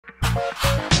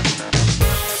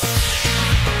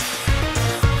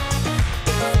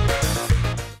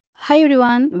Hi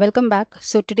everyone, welcome back.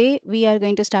 So today we are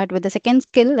going to start with the second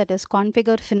skill, that is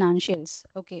configure financials.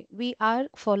 Okay, we are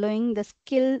following the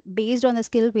skill based on the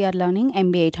skill we are learning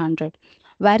MB-800.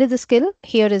 Where is the skill?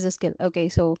 Here is the skill. Okay,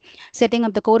 so setting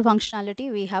up the core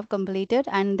functionality we have completed,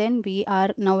 and then we are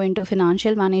now into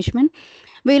financial management.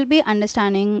 We'll be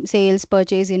understanding sales,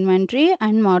 purchase, inventory,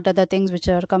 and what other things which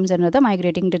are comes under the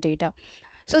migrating the data.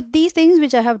 So these things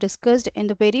which I have discussed in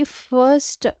the very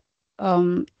first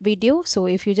video. So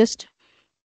if you just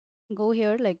go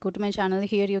here, like go to my channel,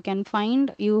 here you can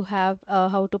find you have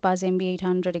how to pass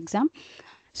MB-800 exam.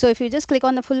 So if you just click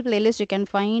on the full playlist, you can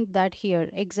find that here,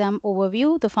 exam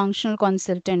overview, the functional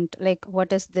consultant, like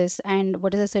what is this and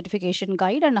what is the certification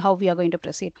guide and how we are going to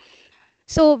proceed.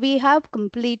 So we have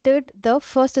completed the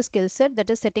first skill set, that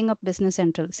is setting up business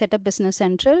central. Set up business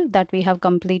central, that we have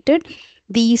completed.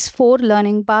 These 4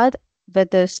 learning path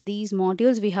with these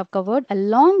modules we have covered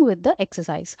along with the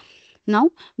exercise. Now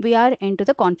we are into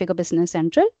the configure business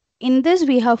central. In this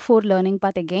we have 4 learning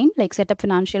path again, like set up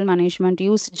financial management,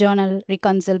 use journal,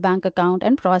 reconcile bank account,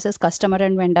 and process customer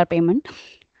and vendor payment.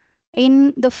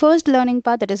 In the first learning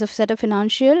path, that is a set of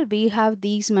financial, we have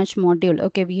these much module.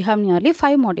 Okay, we have nearly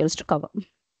 5 modules to cover.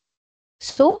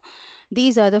 So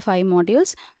these are the 5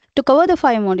 modules. To cover the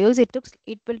 5 modules,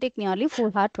 it will take nearly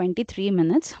 4 hours 23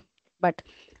 minutes. But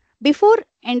before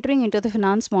entering into the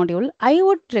finance module, I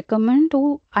would recommend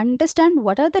to understand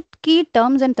what are the key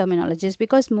terms and terminologies,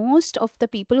 because most of the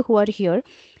people who are here,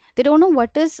 they don't know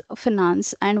what is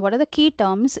finance and what are the key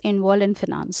terms involved in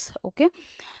finance. Okay,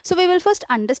 so we will first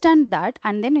understand that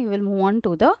and then we will move on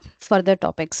to the further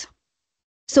topics.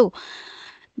 So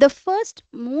the first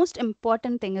most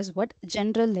important thing is what?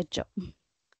 General ledger.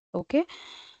 Okay,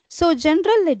 so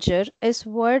general ledger is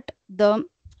what the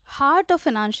heart of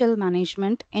financial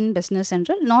management in business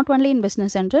central. Not only in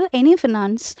business central, any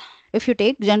finance, if you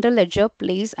take, general ledger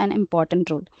plays an important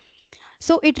role.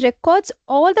 So it records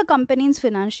all the company's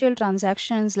financial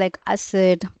transactions like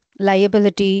asset,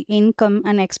 liability, income,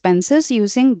 and expenses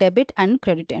using debit and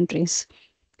credit entries.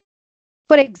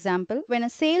 For example, when a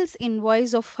sales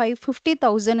invoice of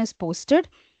 550,000 is posted,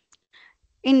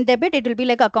 in debit it will be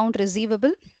like account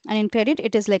receivable, and in credit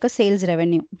it is like a sales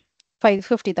revenue,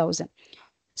 550,000.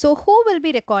 So who will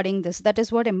be recording this? That is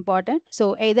what important.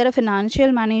 So either a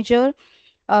financial manager,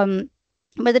 um,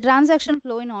 but the transaction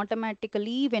flow in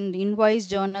automatically when the invoice,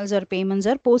 journals, or payments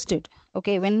are posted.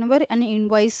 Okay, whenever an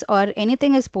invoice or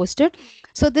anything is posted,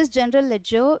 so this general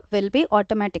ledger will be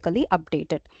automatically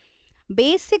updated.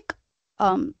 Basic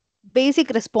um,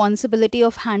 basic responsibility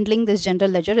of handling this general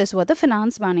ledger is for the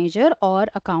finance manager or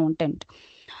accountant.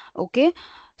 Okay,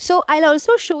 so I'll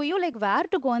also show you like where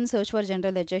to go and search for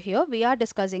general ledger. Here we are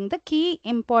discussing the key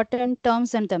important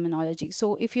terms and terminology.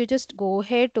 So if you just go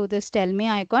ahead to this tell me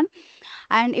icon,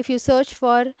 and if you search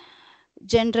for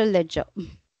general ledger,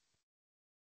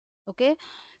 okay,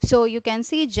 so you can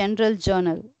see general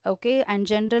journal, okay, and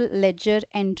general ledger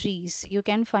entries, you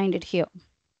can find it here.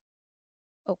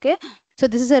 Okay, so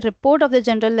this is a report of the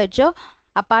general ledger.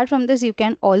 Apart from this, you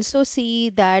can also see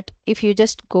that if you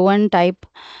just go and type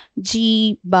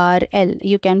G bar L,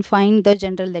 you can find the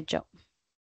general ledger,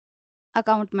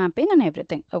 account mapping and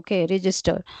everything. Okay,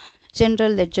 register,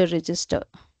 general ledger register.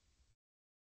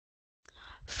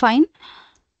 Fine.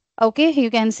 Okay, you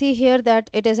can see here that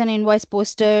it is an invoice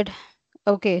posted.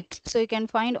 Okay, so you can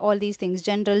find all these things,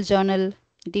 general journal,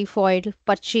 default,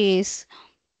 purchase,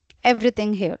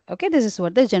 everything here. Okay, this is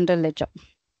what the general ledger.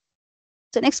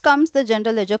 So next comes the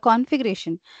general ledger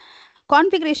configuration.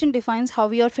 Configuration defines how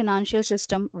your financial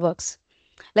system works,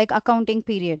 like accounting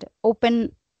period,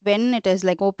 open when it is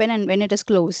like open and when it is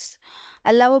closed,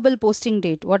 allowable posting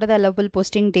date. What are the allowable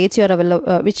posting dates you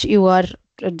are which you are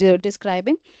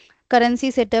describing? Currency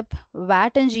setup,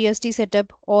 VAT and GST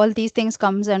setup. All these things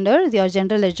comes under your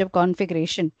general ledger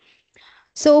configuration.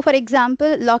 So, for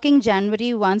example, locking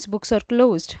January once books are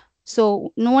closed,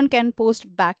 so no one can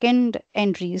post back-end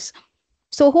entries.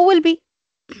 So, who will be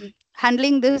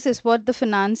handling this is what the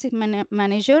finance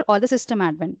manager or the system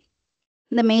admin.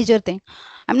 The major thing.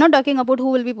 I'm not talking about who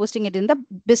will be posting it in the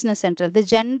business central. The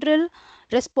general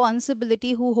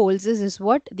responsibility who holds this is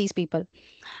what these people.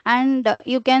 And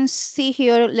you can see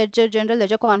here ledger, general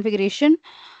ledger configuration.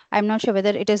 I'm not sure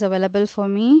whether it is available for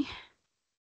me.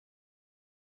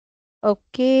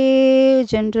 Okay,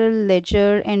 general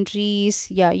ledger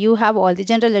entries. Yeah, you have all the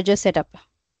general ledger setup.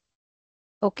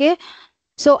 Okay,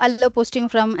 so allow posting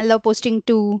from, allow posting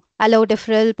to, allow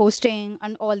deferral posting,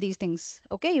 and all these things.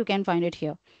 Okay, you can find it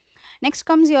here. Next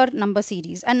comes your number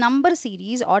series. A number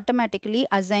series automatically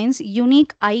assigns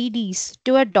unique IDs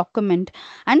to a document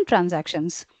and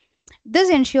transactions. This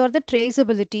ensures the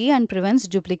traceability and prevents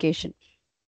duplication.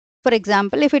 For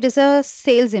example, if it is a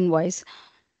sales invoice,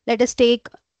 let us take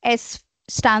S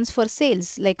stands for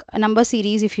sales, like a number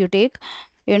series. If you take,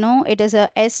 it is a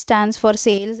S stands for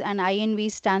sales and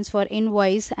INV stands for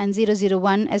invoice and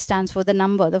 001 S stands for the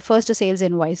number, the first sales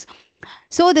invoice.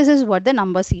 So this is what the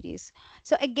number series.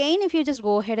 So again, if you just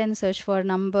go ahead and search for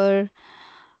number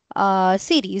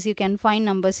series, you can find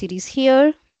number series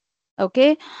here.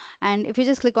 Okay, and if you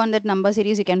just click on that number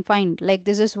series, you can find like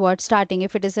this is what starting.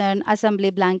 If it is an assembly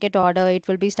blanket order, it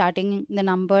will be starting the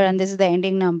number and this is the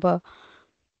ending number.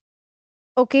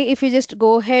 Okay, if you just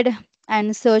go ahead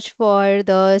and search for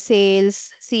the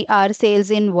sales CR sales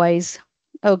invoice.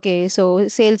 Okay, so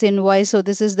sales invoice, so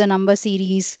this is the number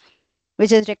series,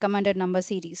 which is recommended number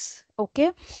series.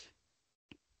 Okay,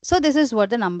 so this is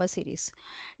what the number series.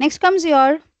 Next comes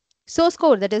your source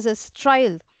code, that is a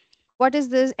trial. What is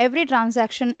this? Every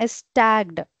transaction is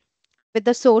tagged with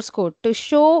the source code to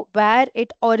show where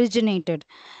it originated.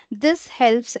 This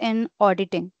helps in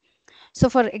auditing. So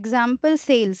for example,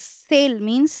 sale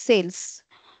means sales.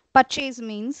 Purchase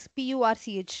means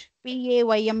PURCH.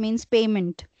 PAYM means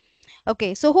payment.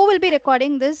 Okay, so who will be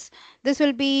recording this? This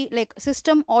will be like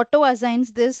system auto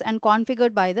assigns this and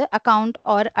configured by the account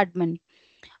or admin.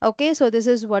 Okay, so this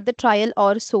is what the trial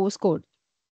or source code.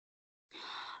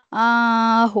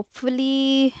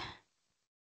 Hopefully,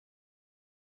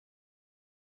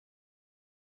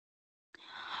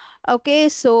 okay,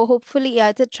 so hopefully, yeah,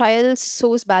 it's a trial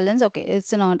source balance. Okay,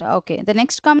 it's not okay. The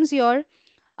next comes your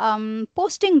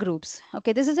posting groups.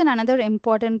 Okay, this is another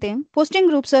important thing. Posting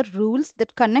groups are rules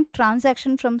that connect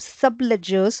transaction from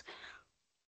subledgers,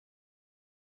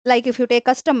 like if you take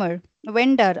customer,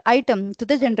 vendor, item to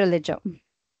the general ledger.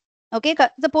 Okay,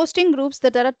 the posting groups,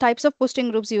 that there are types of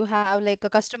posting groups. You have like a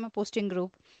customer posting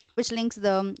group, which links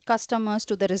the customers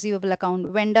to the receivable account,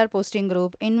 vendor posting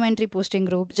group, inventory posting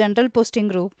group, general posting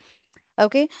group.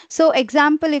 Okay, so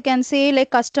example, you can say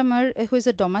like customer who is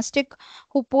a domestic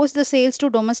who posts the sales to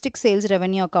domestic sales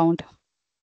revenue account.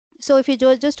 So if you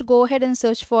just go ahead and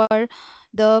search for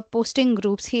the posting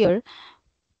groups here,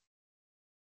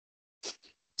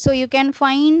 so you can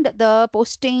find the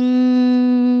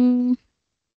posting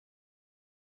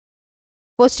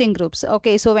groups.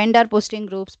 Okay, so vendor posting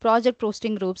groups, project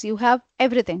posting groups, you have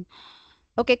everything.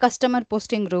 Okay, customer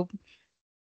posting group.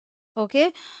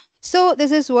 Okay, so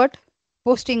this is what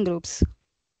posting groups.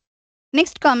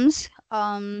 Next comes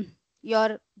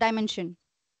your dimension.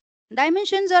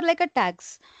 Dimensions are like a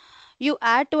tags you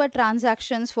add to a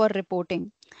transactions for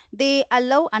reporting. They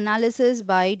allow analysis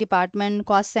by department,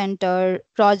 cost center,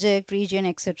 project, region,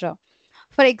 etc.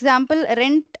 For example,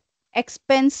 rent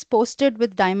expense posted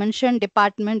with dimension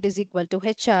department is equal to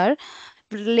HR.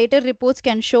 Later reports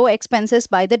can show expenses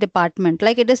by the department.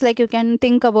 Like it is like you can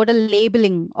think about a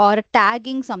labeling or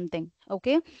tagging something.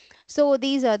 Okay. So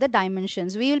these are the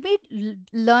dimensions. We will be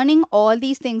learning all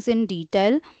these things in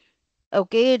detail.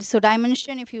 Okay. So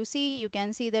dimension, if you see, you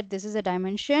can see that this is a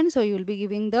dimension. So you will be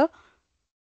giving the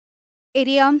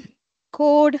area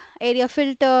code, area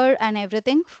filter and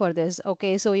everything for this.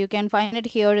 Okay. So you can find it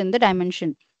here in the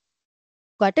dimension.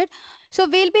 Got it? So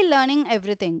we'll be learning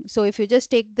everything. So if you just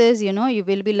take this, you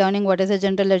will be learning what is a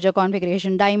general ledger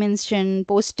configuration, dimension,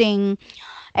 posting,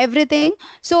 everything.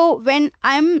 So when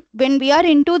we are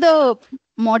into the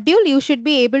module, you should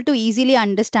be able to easily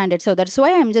understand it. So that's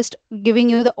why I'm just giving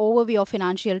you the overview of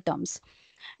financial terms.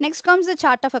 Next comes the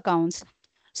chart of accounts.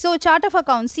 So chart of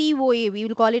accounts, COA, we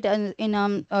will call it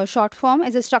in a short form,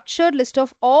 is a structured list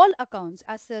of all accounts,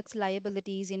 assets,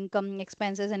 liabilities, income,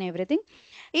 expenses, and everything.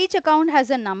 Each account has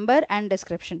a number and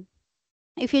description.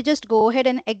 If you just go ahead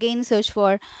and again search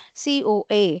for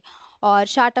COA or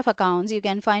chart of accounts, you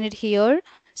can find it here.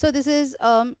 So this is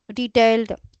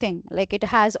detailed thing, like it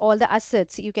has all the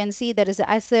assets. You can see there is an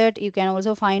asset. You can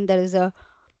also find there is a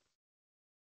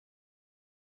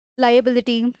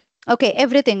liability. Okay,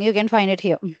 everything you can find it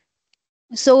here.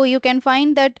 So you can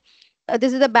find that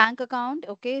this is the bank account.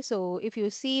 Okay, so if you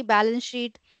see balance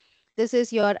sheet, this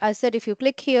is your asset. If you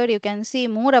click here, you can see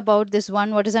more about this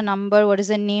one. What is a number? What is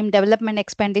a name? Development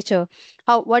expenditure.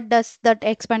 What does that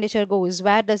expenditure goes?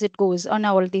 Where does it goes on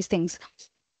all these things?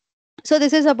 So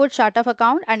this is about chart of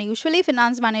account, and usually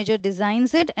finance manager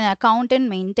designs it and accountant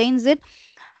maintains it.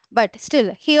 But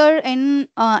still here in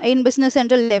business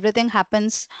central, everything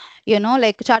happens,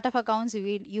 like chart of accounts,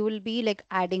 you will be like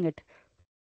adding it.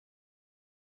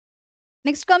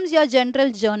 Next comes your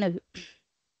general journal.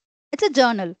 It's a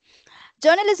journal.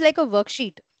 Journal is like a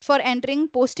worksheet for entering,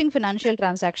 posting financial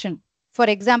transaction. For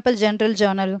example, general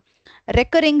journal,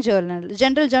 recurring journal.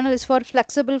 General journal is for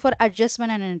flexible for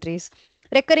adjustment and entries.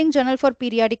 recurring journal for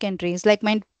periodic entries like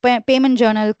my payment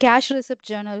journal, cash receipt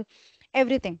journal,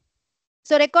 everything.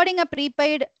 So recording a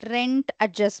prepaid rent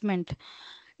adjustment,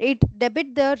 it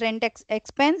debit the rent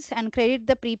expense and credit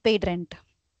the prepaid rent.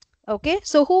 Okay,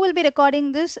 so who will be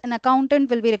recording this? An accountant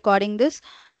will be recording this.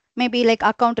 Maybe like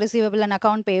account receivable and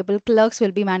account payable clerks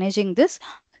will be managing this.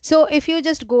 So if you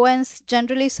just go and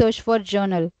generally search for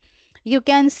journal, you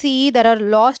can see there are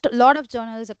lot of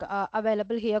journals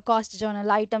available here: cost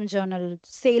journal, item journal,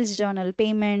 sales journal,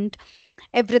 payment,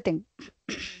 everything.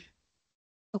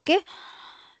 Okay,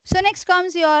 so next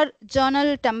comes your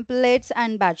journal templates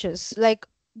and batches. Like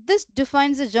this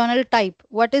defines the journal type.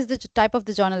 What is the type of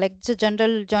the journal? Like it's a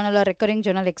general journal or recurring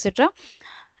journal, etc.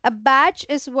 A batch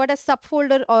is what a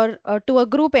subfolder or to a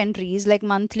group entries like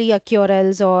monthly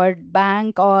accruals or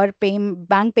bank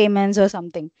payments or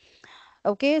something.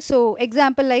 Okay, so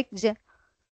example like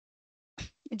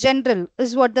general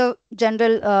is what the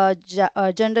general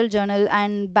journal,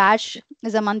 and batch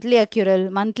is a monthly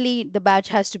accrual. Monthly the batch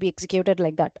has to be executed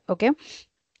like that. Okay,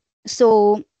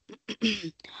 so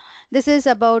this is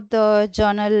about the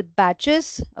journal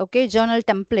batches. Okay, journal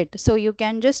template. So you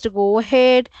can just go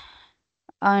ahead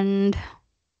and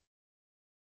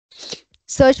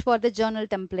search for the journal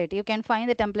template. You can find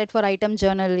the template for item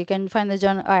journal. You can find the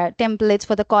journal templates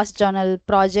for the cost journal,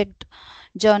 project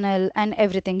journal, and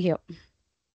everything here.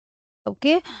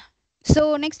 Okay.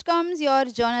 So next comes your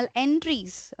journal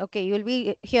entries. Okay, you'll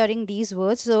be hearing these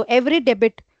words. So every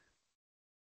debit,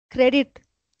 credit,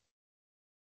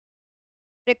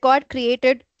 record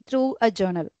created through a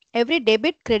journal. Every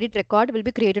debit, credit record will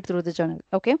be created through the journal.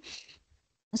 Okay.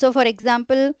 So for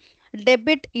example,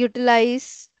 debit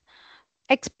utilize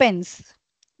expense,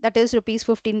 that is rupees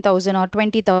 15,000 or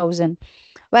 20,000.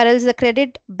 Whereas the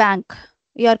credit bank,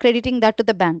 you are crediting that to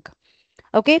the bank.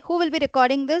 Okay, who will be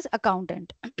recording this?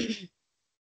 Accountant.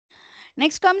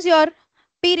 Next comes your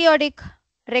periodic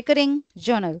recurring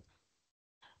journal.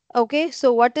 Okay,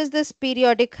 so what is this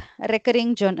periodic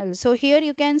recurring journal? So here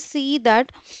you can see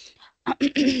that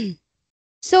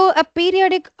so a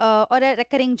periodic or a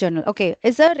recurring journal, okay,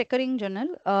 is a recurring journal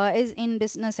is in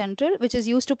Business Central, which is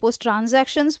used to post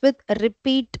transactions with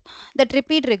repeat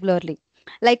regularly,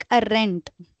 like a rent.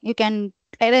 You can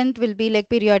rent will be like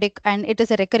periodic, and it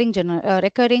is a recurring journal,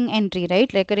 recurring entry,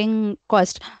 right? Recurring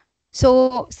cost.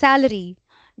 So salary,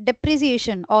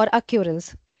 depreciation, or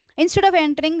accruals. Instead of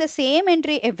entering the same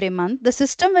entry every month, the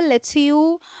system will let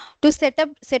you to set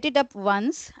it up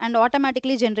once and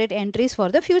automatically generate entries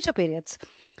for the future periods.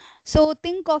 So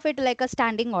think of it like a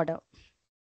standing order.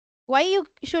 Why you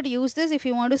should use this? If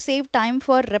you want to save time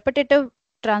for repetitive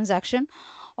transaction,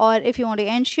 or if you want to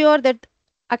ensure that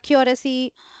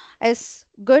accuracy is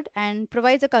good and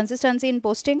provides a consistency in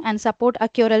posting and support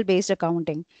accrual based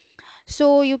accounting.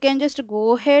 So you can just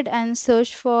go ahead and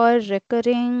search for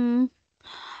recurring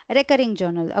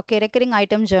journal. Okay, recurring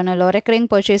item journal or recurring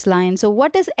purchase line. So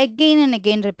what is again and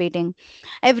again repeating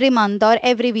every month or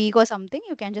every week or something?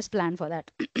 You can just plan for that.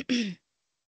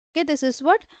 Okay, this is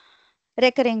what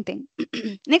recurring thing.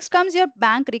 Next comes your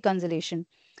bank reconciliation.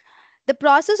 The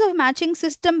process of matching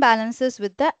system balances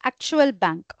with the actual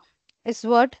bank is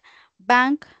what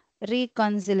bank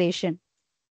reconciliation.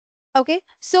 Okay,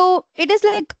 so it is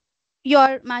like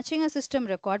you're matching a system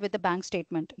record with the bank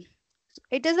statement.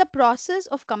 It is a process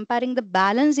of comparing the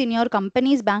balance in your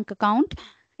company's bank account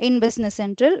in Business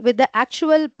Central with the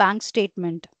actual bank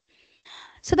statement.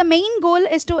 So the main goal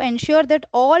is to ensure that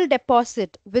all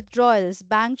deposit, withdrawals,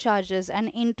 bank charges,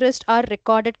 and interest are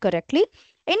recorded correctly.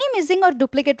 Any missing or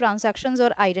duplicate transactions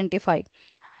are identified.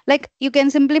 Like you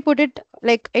can simply put it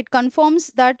like it confirms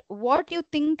that what you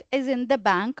think is in the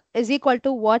bank is equal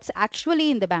to what's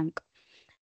actually in the bank.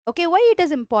 Okay, why it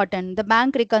is important? The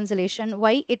bank reconciliation,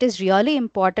 why it is really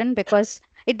important? Because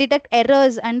it detects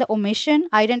errors and the omission,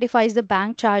 identifies the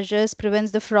bank charges,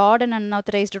 prevents the fraud and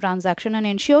unauthorized transaction, and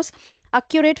ensures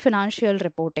accurate financial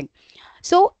reporting.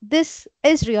 So this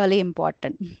is really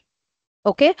important.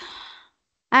 Okay,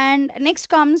 and next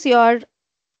comes your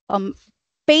um,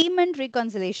 payment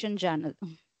reconciliation journal.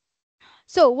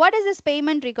 So what is this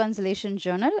payment reconciliation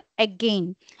journal?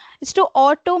 Again, it's to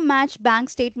auto match bank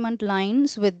statement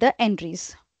lines with the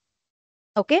entries.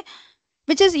 Okay,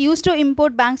 which is used to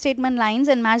import bank statement lines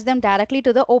and match them directly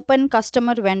to the open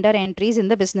customer vendor entries in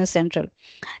the Business Central.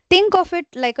 Think of it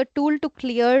like a tool to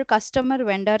clear customer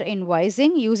vendor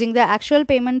invoicing using the actual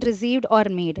payment received or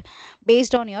made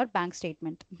based on your bank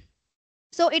statement.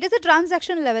 So it is a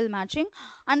transaction level matching,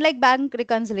 unlike bank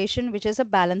reconciliation, which is a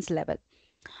balance level.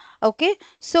 Okay,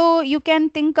 so you can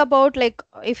think about like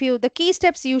if you the key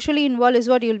steps usually involve is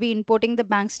what you'll be importing the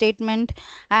bank statement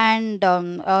and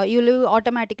you'll be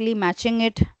automatically matching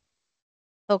it.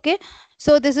 Okay,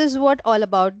 so this is what all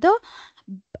about the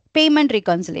payment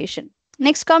reconciliation.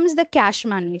 Next comes the cash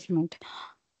management.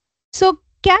 So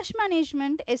cash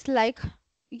management is like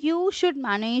you should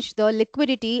manage the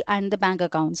liquidity and the bank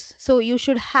accounts. So you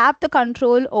should have the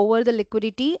control over the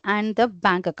liquidity and the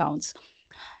bank accounts.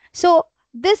 So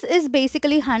this is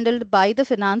basically handled by the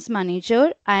finance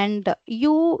manager, and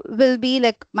you will be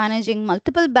like managing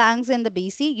multiple banks in the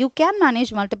BC. You can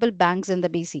manage multiple banks in the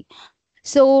BC.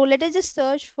 So let us just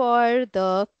search for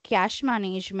the cash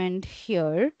management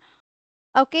here.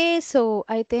 Okay, so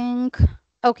I think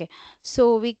okay,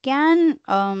 so we can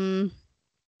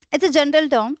it's a general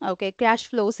term, okay, cash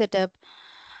flow setup.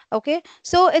 Okay,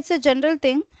 so it's a general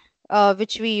thing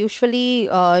which we usually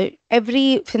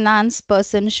every finance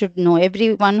person should know.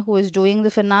 Everyone who is doing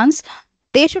the finance,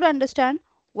 they should understand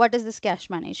what is this cash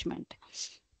management.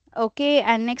 Okay,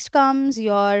 and next comes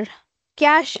your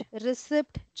cash receipt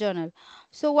journal.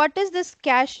 So what is this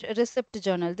cash receipt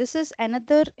journal? This is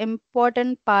another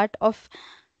important part of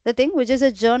the thing, which is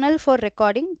a journal for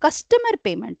recording customer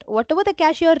payment. Whatever the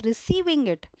cash you are receiving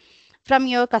it from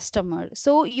your customer.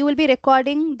 So you will be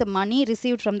recording the money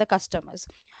received from the customers.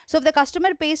 So if the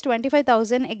customer pays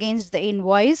 25,000 against the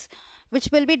invoice, which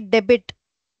will be debit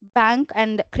bank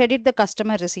and credit the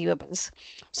customer receivables.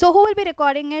 So who will be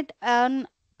recording it? An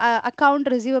account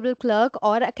receivable clerk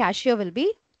or a cashier will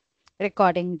be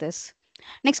recording this.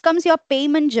 Next comes your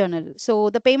payment journal. So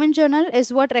the payment journal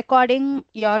is what recording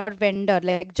your vendor,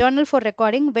 like journal for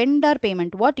recording vendor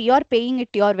payment, what you are paying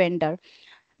it to your vendor.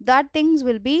 That things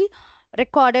will be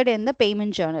recorded in the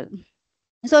payment journal.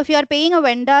 So if you are paying a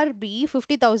vendor B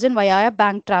 50,000 via a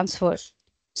bank transfer,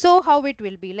 so how it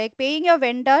will be like paying your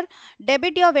vendor,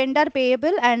 debit your vendor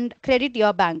payable and credit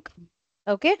your bank.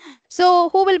 Okay, so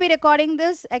who will be recording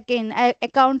this? Again,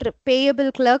 account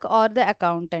payable clerk or the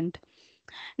accountant.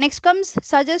 Next comes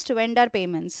suggest vendor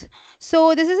payments.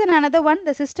 So this is another one.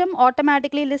 The system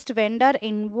automatically lists vendor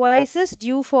invoices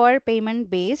due for payment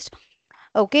based.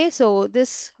 Okay, so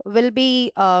this will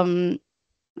be the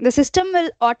system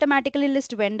will automatically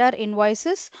list vendor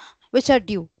invoices which are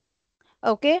due.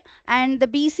 Okay, and the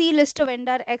BC list of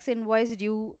vendor X invoice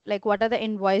due, like what are the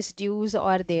invoice dues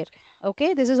are there.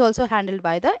 Okay, this is also handled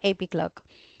by the AP clerk.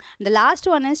 The last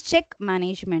one is check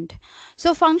management.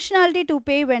 So functionality to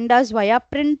pay vendors via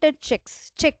printed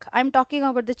checks. Check, I'm talking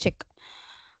about the check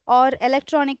or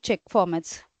electronic check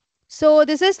formats. So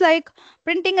this is like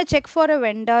printing a check for a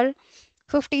vendor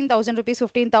 15,000 rupees,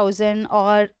 15,000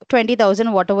 or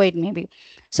 20,000, whatever it may be.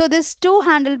 So this too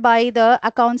handled by the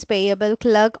accounts payable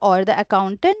clerk or the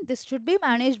accountant. This should be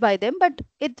managed by them, but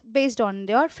it's based on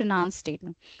your finance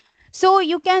statement. So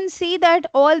you can see that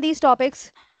all these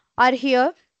topics are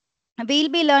here. We'll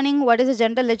be learning what is a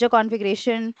general ledger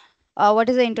configuration, what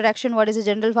is the interaction, what is a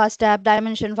general fast tab,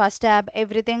 dimension fast tab,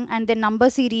 everything, and then number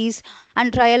series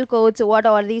and trial codes, what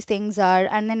all these things are.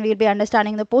 And then we'll be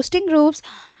understanding the posting groups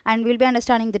and we'll be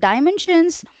understanding the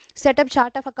dimensions, setup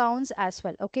chart of accounts as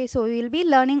well. Okay, so we'll be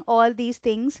learning all these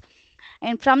things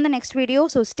and from the next video.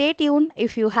 So stay tuned.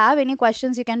 If you have any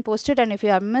questions, you can post it. And if you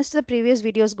have missed the previous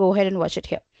videos, go ahead and watch it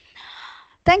here.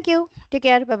 Thank you. Take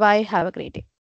care. Bye bye. Have a great day.